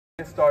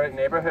historic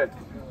neighbourhood.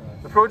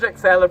 The project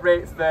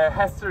celebrates the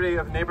history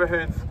of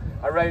neighbourhoods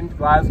around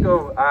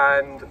Glasgow,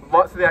 and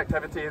lots of the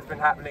activity has been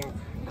happening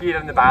here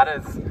in the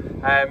Barras.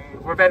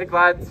 We're very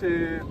glad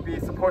to be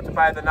supported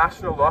by the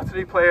National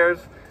Lottery players,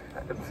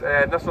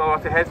 National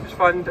Lottery Hedge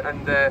Fund,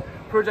 and the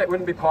project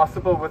wouldn't be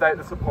possible without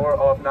the support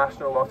of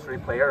National Lottery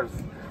players.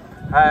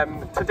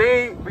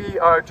 Today we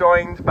are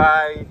joined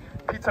by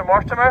Peter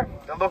Mortimer,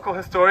 a local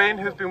historian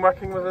who's been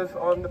working with us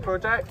on the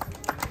project.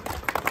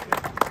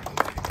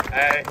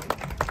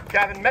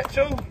 Gavin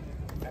Mitchell,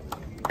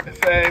 with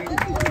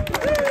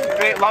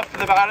great love for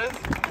the Barras.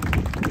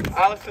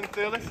 Alison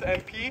Thewlis,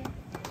 MP.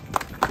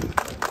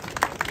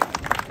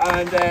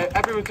 And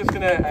everyone's just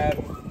going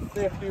to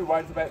say a few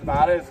words about the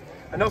Barras.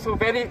 And also,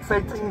 very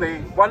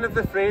excitingly, one of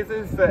the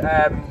phrases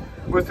that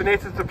was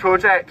donated to the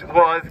project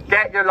was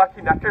 "Get your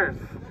lucky knickers."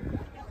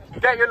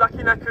 "Get your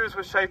lucky knickers"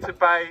 was shouted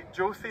by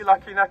Josie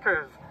Lucky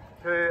Knickers,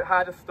 who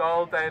had a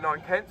stall down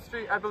on Kent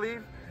Street, I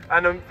believe.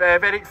 And I'm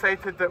very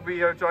excited that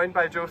we are joined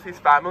by Josie's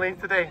family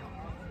today.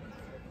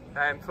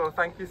 So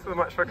thank you so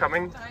much for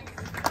coming.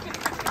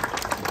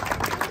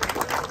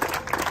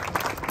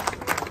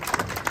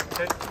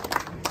 Okay.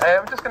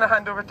 I'm just going to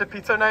hand over to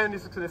Peter now, and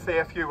he's just going to say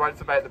a few words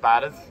about the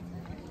Barras.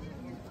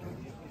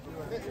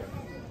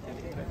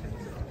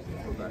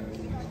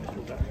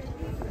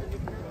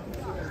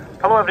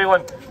 Hello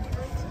everyone.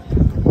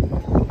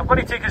 I'm going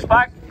to take us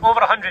back over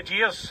 100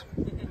 years,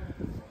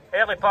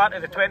 early part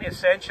of the 20th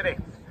century,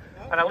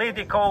 and a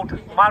lady called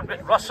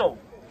Margaret Russell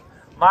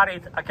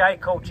married a guy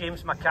called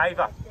James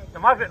McIver. Now,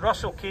 Margaret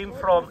Russell came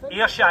from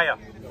Ayrshire,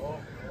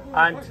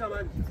 and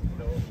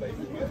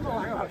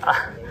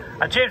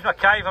James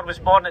McIver was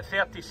born at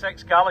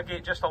 36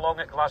 Gallagate, just along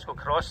at Glasgow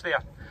Cross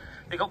there.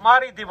 They got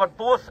married, they were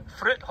both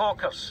fruit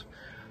hawkers.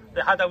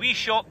 They had a wee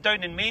shop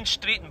down in Main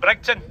Street in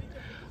Brigton,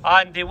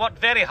 and they worked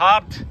very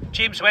hard.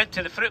 James went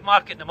to the fruit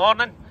market in the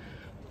morning,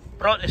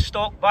 brought the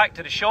stock back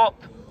to the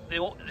shop. They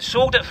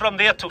sold it from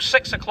there till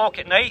 6 o'clock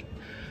at night,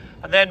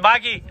 and then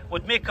Maggie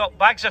would make up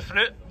bags of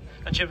fruit,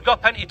 and she would go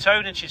up into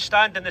town and she'd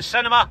stand in the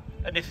cinema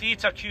and the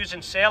theatre queues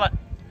and sell it.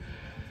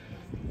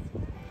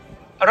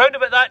 Around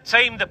about that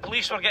time, the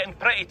police were getting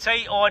pretty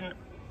tight on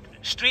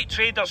street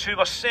traders who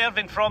were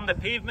serving from the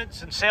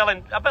pavements and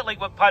selling, a bit like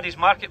what Paddy's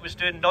Market was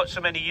doing not so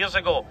many years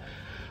ago.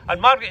 And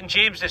Margaret and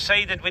James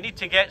decided we need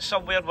to get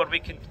somewhere where we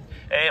can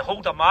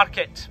hold a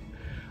market.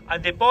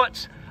 And they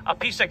bought a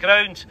piece of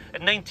ground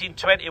in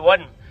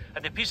 1921.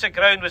 And the piece of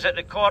ground was at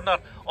the corner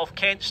of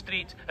Kent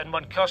Street and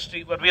Moncur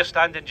Street, where we're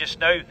standing just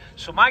now.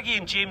 So Maggie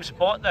and James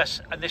bought this,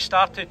 and they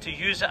started to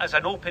use it as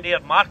an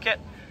open-air market.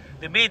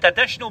 They made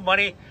additional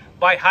money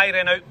by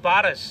hiring out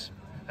Barras,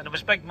 and there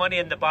was big money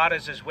in the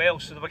Barras as well.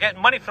 So they were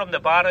getting money from the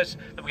Barras,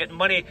 they were getting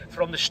money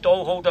from the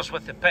stall holders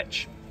with the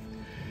pitch.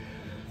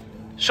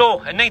 So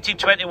in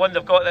 1921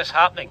 they've got this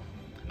happening.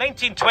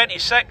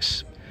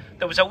 1926,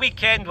 there was a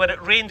weekend where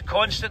it rained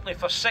constantly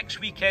for 6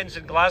 weekends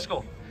in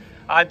Glasgow.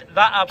 And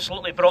that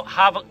absolutely brought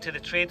havoc to the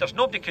traders.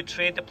 Nobody could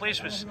trade, the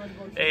place was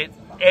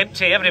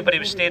empty, everybody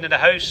was staying in the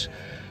house.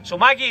 So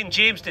Maggie and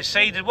James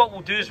decided what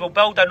we'll do is we'll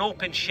build an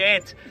open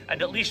shed,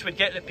 and at least we'd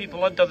get the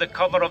people under the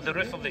cover of the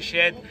roof of the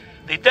shed.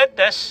 They did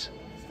this.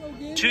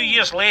 2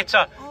 years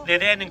later, they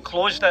then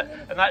enclosed it,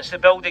 and that's the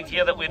building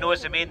here that we know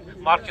as the main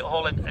market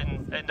hall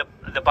in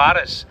the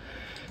Barras.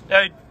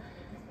 Now,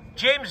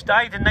 James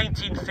died in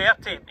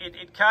 1930.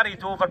 It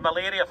carried over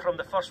malaria from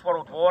the First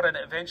World War, and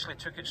it eventually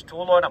took its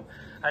toll on him.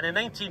 And in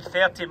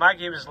 1930,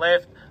 Maggie was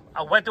left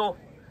a widow.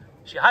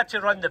 She had to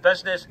run the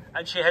business,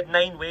 and she had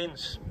 9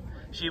 wains.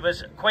 She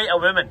was quite a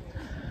woman.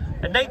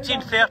 In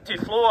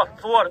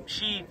 1934,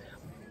 she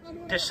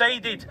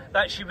decided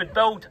that she would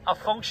build a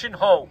function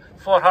hall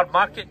for her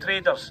market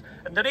traders.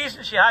 And the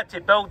reason she had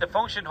to build the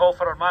function hall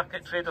for her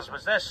market traders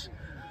was this.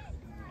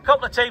 A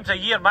couple of times a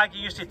year, Maggie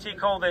used to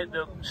take all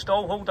the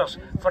stall holders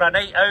for a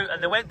night out,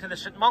 and they went to the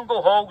St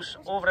Mungo Halls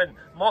over in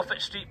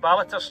Moffat Street,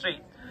 Ballater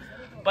Street.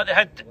 But they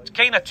had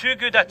kind of too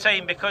good a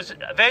time, because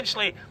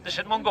eventually the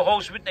St Mungo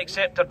Halls wouldn't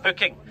accept her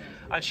booking.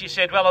 And she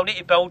said, well, I'll need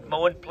to build my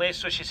own place.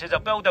 So she said, I'll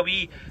build a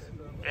wee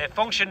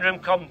function room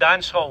come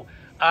dance hall.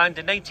 And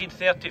in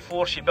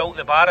 1934, she built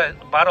the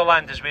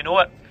Barrowland as we know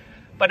it.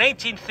 By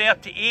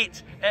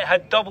 1938, it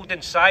had doubled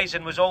in size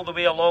and was all the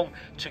way along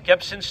to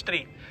Gibson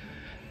Street.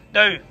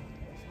 Now,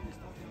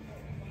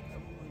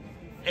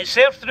 it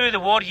served through the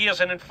war years,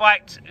 and in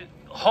fact,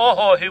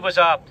 Haw-Haw, who was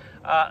a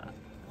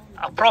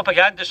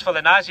propagandist for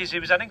the Nazis, he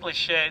was an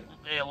English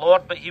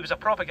lord, but he was a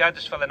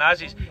propagandist for the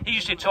Nazis. He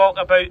used to talk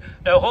about,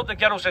 now I hope the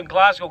girls in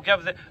Glasgow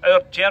give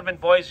our German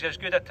boys as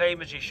good a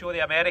time as you show the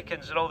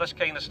Americans, and all this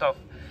kind of stuff.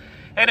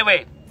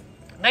 Anyway,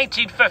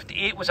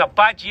 1958 was a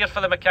bad year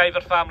for the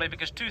McIver family,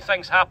 because 2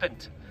 things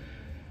happened.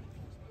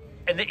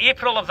 In the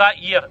April of that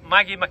year,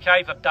 Maggie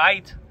McIver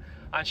died,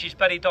 and she's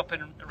buried up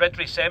in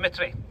Ridley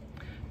Cemetery.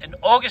 In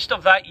August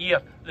of that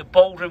year, the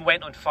ballroom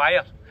went on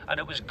fire, and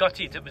it was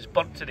gutted, it was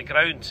burnt to the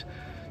ground.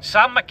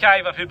 Sam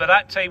McIver, who by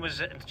that time was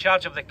in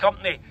charge of the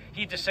company,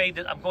 he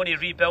decided, I'm going to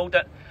rebuild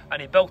it.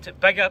 and he built it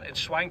bigger and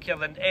swankier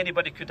than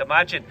anybody could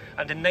imagine,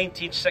 and in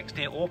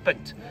 1960 it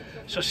opened.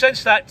 So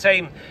since that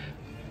time,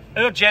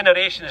 our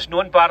generation has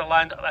known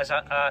Barrowland as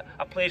a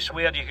place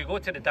where you could go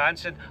to the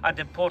dancing, and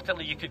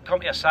importantly you could come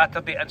to a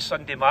Saturday and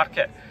Sunday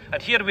market.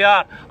 And here we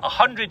are,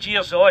 100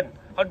 years on,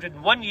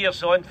 101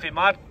 years on for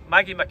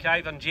Maggie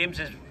McIver and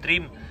James's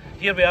dream.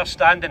 Here we are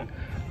standing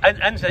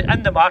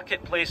in the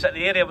marketplace at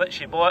the area which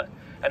she bought,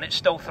 and it's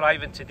still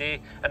thriving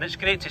today. And it's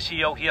great to see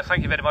you all here.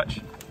 Thank you very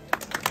much.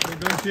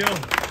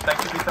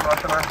 Thank you, Peter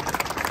Mortimer.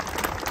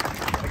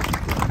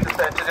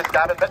 Just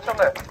Gavin Mitchell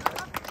now.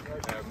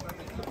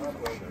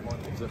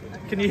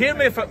 Can you hear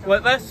me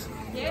like this?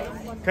 Yes.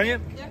 Can you?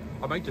 Yeah.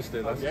 I might just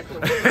do this.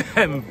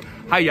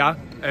 Hiya,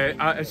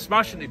 it's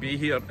smashing to be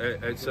here.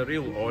 It's a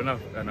real honour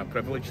and a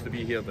privilege to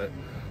be here. That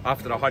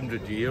after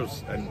 100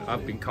 years, and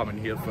I've been coming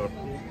here for,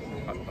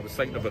 I was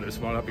thinking about it this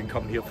morning, I've been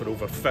coming here for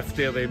over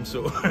 50 of them,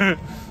 so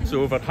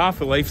so over half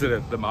the life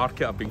of the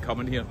market I've been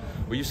coming here.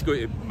 We used to go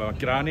to, my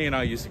granny and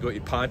I used to go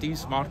to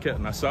Paddy's market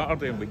on a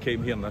Saturday, and we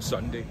came here on a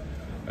Sunday.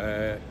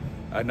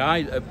 And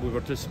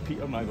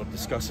Peter and I were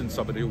discussing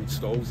some of the old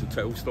stalls, the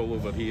towel stall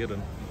over here,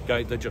 and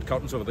guy did your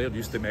curtains over there,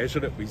 used to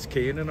measure it with his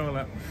cane and all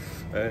that.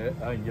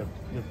 And your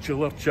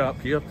jeweller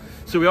chap here.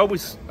 So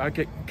I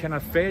get kind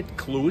of fed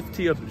clothed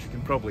here, as you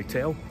can probably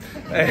tell.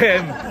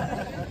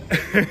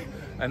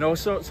 And all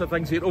sorts of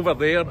things here. Over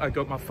there, I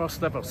got my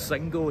first ever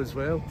single as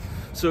well.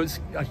 So it's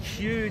a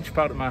huge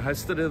part of my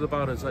history of the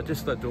Barras. I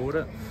just adore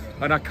it.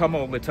 And I come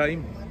all the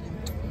time.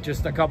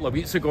 Just a couple of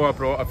weeks ago, I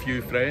brought a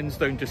few friends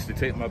down just to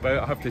take them about.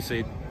 I have to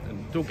say,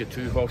 and don't get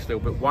too hostile,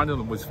 but one of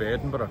them was for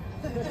Edinburgh.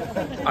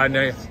 And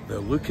the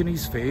look in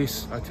his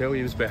face, I tell you,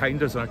 he was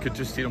behind us, and I could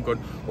just hear him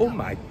going, oh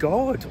my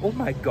God,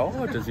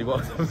 as he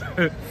walked.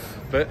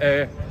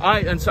 But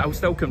so I'll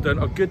still come down.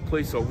 A good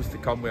place always to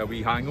come with a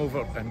wee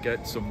hangover and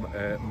get some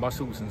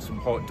mussels and some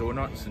hot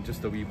donuts and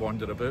just a wee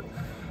wander about.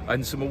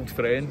 And some old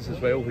friends as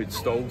well who'd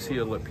stalls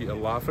here, like Peter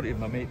Lafferty,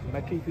 my mate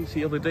Mickey, who's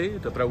here today,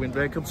 the brilliant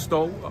record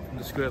stall up in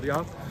the Square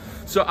Yard.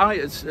 So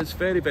it's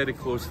very, very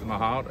close to my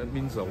heart. It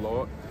means a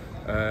lot.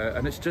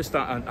 And it's just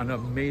an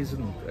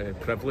amazing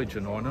privilege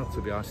and honour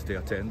to be asked to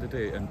attend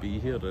today and be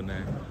here. And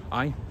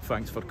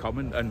thanks for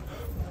coming. And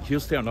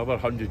here's to another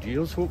 100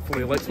 years,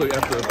 hopefully. Let's look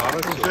after the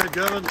Barras.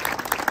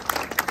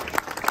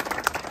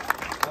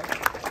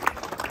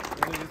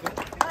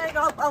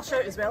 I'll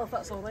shout as well if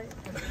that's all right.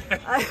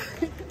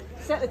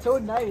 Set the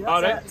tone now. That's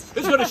all right. It.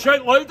 Who's going to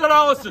shout louder,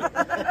 Alison?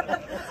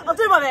 I'll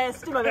do my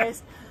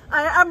best.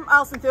 I'm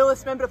Alison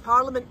Thewlis, Member of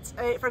Parliament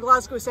for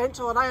Glasgow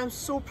Central, and I am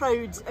so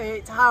proud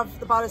to have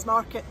the Barras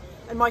Market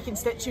in my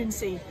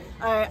constituency.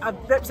 I've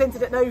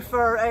represented it now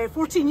for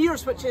 14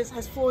 years, which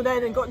has flown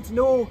in and gotten to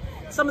know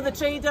some of the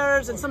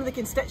traders and some of the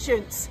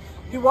constituents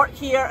who work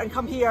here and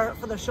come here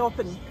for their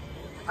shopping.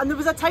 And there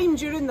was a time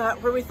during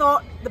that where we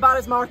thought the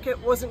Barras Market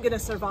wasn't going to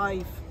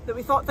survive, that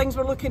we thought things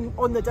were looking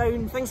on the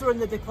down, things were in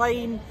the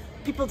decline,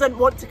 people didn't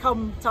want to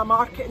come to a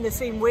market in the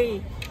same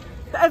way.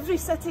 But every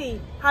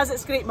city has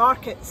its great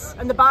markets,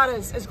 and the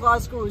Barras is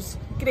Glasgow's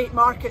great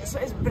market. So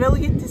it's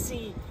brilliant to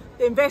see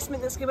the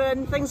investment that's come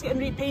in, things getting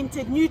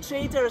repainted, new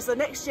traders, the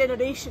next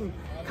generation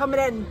coming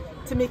in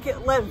to make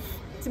it live,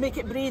 to make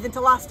it breathe and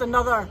to last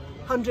another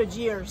 100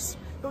 years.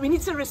 But we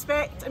need to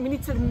respect and we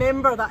need to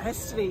remember that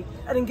history,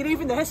 and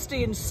engraving the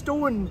history in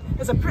stone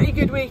is a pretty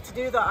good way to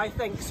do that, I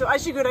think. So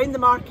as you go around the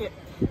market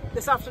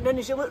this afternoon,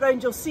 as you look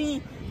around, you'll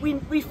see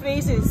wee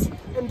phrases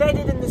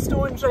embedded in the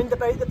stones round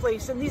about the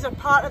place, and these are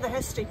part of the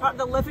history, part of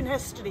the living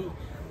history,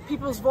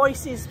 people's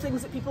voices,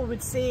 things that people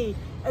would say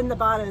in the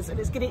Barras, and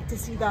it's great to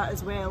see that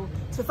as well.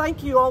 So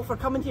thank you all for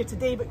coming here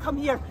today, but come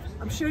here,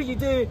 I'm sure you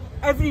do,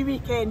 every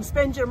weekend,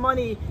 spend your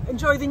money,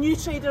 enjoy the new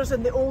traders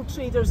and the old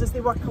traders as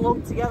they work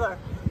along together,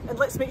 and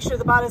let's make sure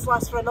the Barras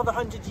last for another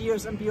 100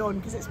 years and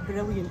beyond, because it's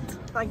brilliant.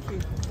 Thank you.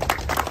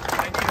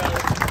 Thank you,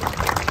 Alice.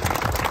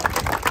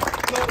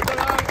 So there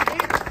are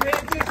 8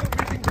 pages that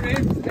we've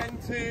engraved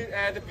into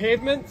the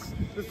pavements.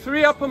 There's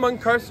 3 up on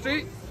Kerr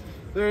Street.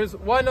 There's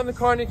 1 on the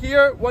corner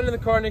here, 1 in the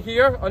corner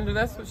here under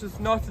this, which is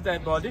not a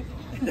dead body.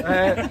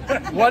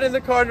 1 in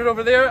the corner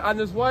over there, and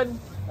there's 1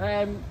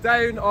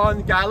 down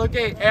on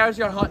Gallowgate. Airs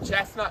your hot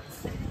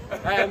chestnuts.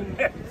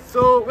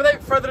 So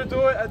without further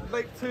ado, I'd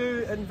like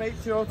to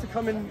invite you all to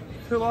come and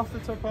pull off the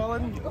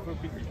tarpaulin.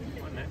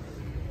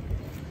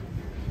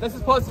 This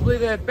is possibly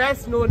the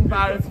best known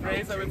Barras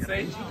phrase, I would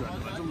say.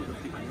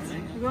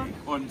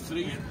 On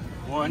 3,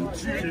 1,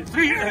 2,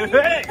 3.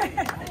 Hey!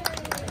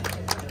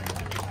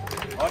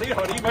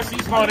 Hurry,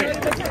 Mrs. Money.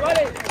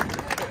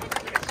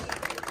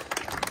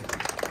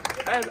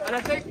 And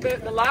I think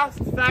that the last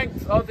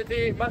thanks of the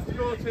day must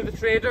go to the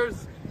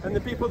traders and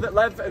the people that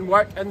live and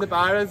work in the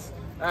Barras.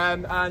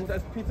 And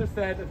as Peter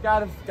said, as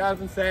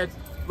Gavin said,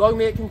 long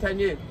may it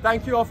continue.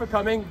 Thank you all for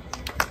coming.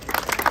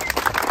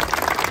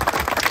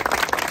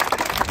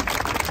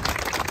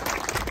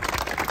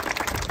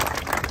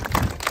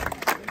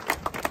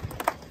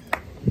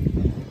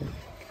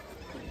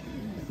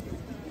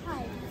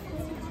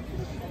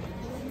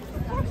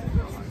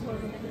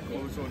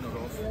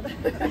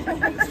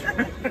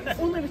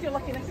 Only with your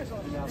lucky knickers on.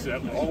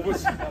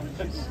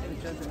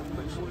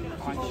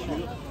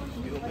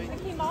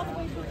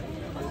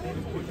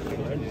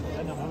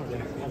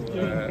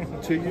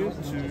 To you,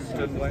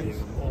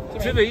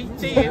 to me,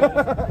 to you.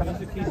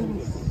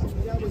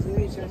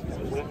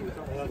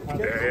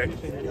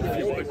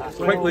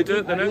 Quickly do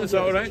it then, is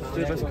that alright?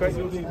 Do this quick.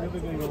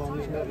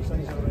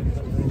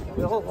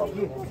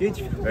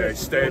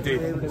 Steady,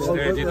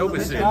 don't be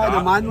saying that.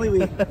 The manly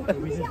way.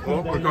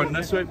 Oh, we're going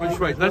this way, which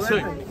way? This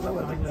way?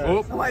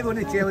 Oh. What I want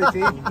to tell you,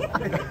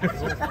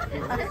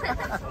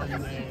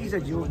 he's a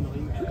joke.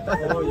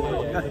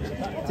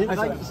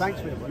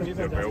 Thanks very much.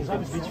 You're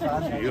welcome.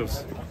 Cheers.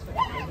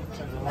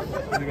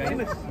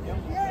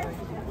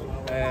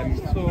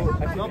 So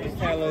if you could just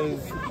tell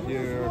us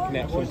your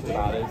connection to the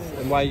Barras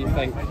and why you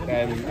think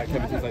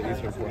activities like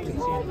these are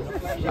important.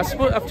 I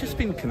suppose I've just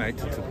been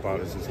connected to the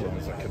Barras as long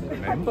as I can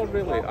remember,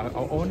 really. I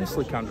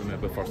honestly can't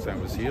remember the first time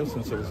I was here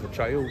since I was a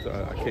child.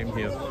 I came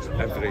here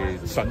every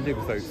Sunday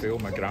without fail,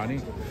 my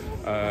granny,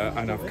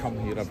 and I've come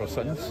here ever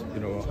since, you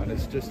know, and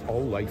it's just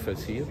all life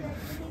is here.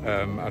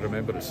 I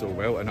remember it so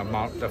well, and I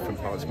marked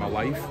different parts of my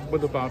life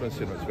with the Barras.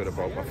 You know, it's where I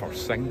bought my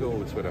first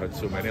single, it's where I had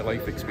so many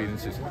life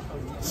experiences.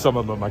 Some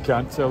of them I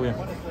can't tell you.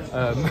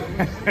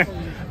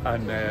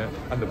 And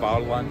the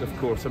Barland, of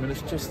course. I mean,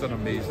 it's just an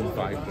amazing,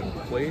 vibrant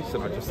place,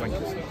 and I just think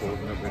it's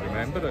important that we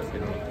remember it. You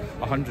know,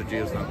 100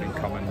 years and I've been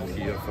coming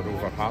here for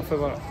over half of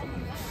that.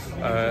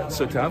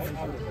 So to have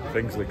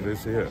things like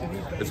this here,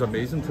 it's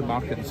amazing to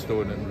mark it in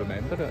stone and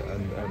remember it,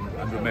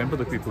 and remember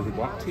the people who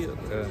worked here,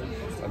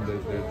 and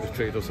the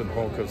traders and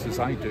hawkers, as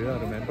I do. I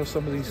remember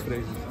some of these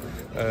phrases.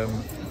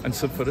 And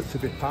so for it to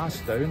be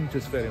passed down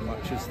just very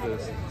much as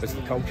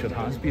the culture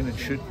has been and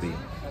should be,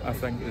 I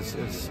think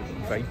is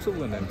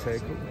vital and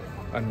integral,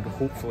 and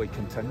hopefully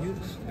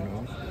continues, you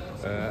know.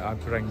 I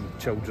bring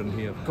children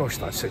here, gosh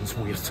that sounds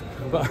weird,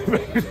 but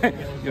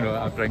you know,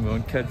 I bring my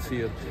own kids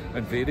here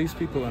and various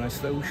people, and I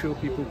still show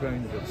people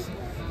around. It's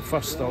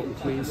first stop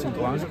place in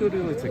Glasgow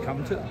really to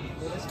come to.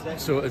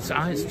 So it's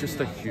just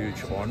a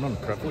huge honour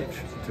and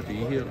privilege to be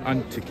here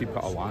and to keep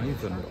it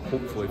alive, and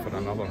hopefully for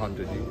another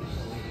 100 years.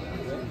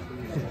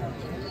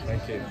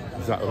 Thank you.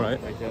 Is that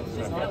alright? Thank you.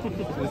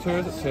 The tour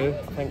is at 2,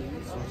 I think.